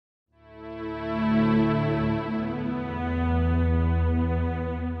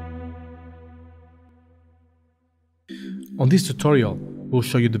On this tutorial, we'll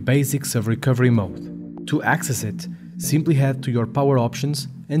show you the basics of recovery mode. To access it, simply head to your power options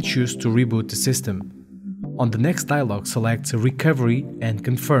and choose to reboot the system. On the next dialog, select Recovery and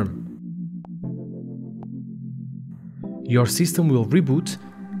Confirm. Your system will reboot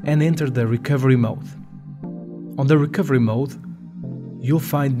and enter the recovery mode. On the recovery mode, you'll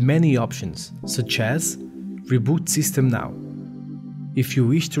find many options, such as Reboot System Now, if you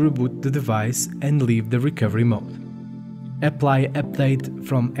wish to reboot the device and leave the recovery mode. Apply update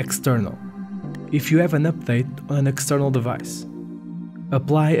from external, if you have an update on an external device.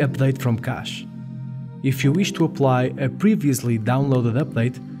 Apply update from cache, if you wish to apply a previously downloaded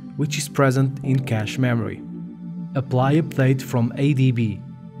update which is present in cache memory. Apply update from ADB,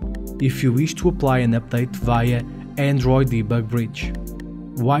 if you wish to apply an update via Android Debug Bridge.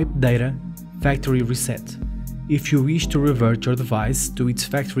 Wipe data, factory reset, if you wish to revert your device to its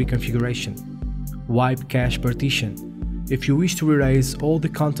factory configuration. Wipe cache partition, if you wish to erase all the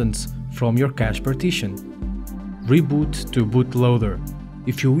contents from your cache partition. Reboot to Bootloader,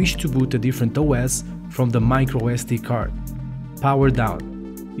 if you wish to boot a different OS from the microSD card. Power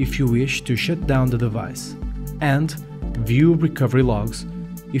down, if you wish to shut down the device. And view recovery logs,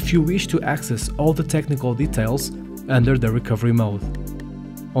 if you wish to access all the technical details under the recovery mode.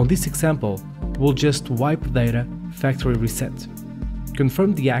 On this example, we'll just wipe data, factory reset.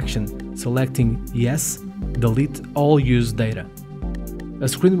 Confirm the action, selecting Yes, delete all used data. A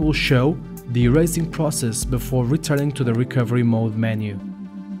screen will show the erasing process before returning to the recovery mode menu.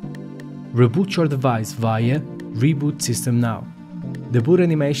 Reboot your device via Reboot System Now. The boot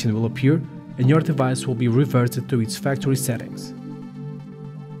animation will appear and your device will be reverted to its factory settings.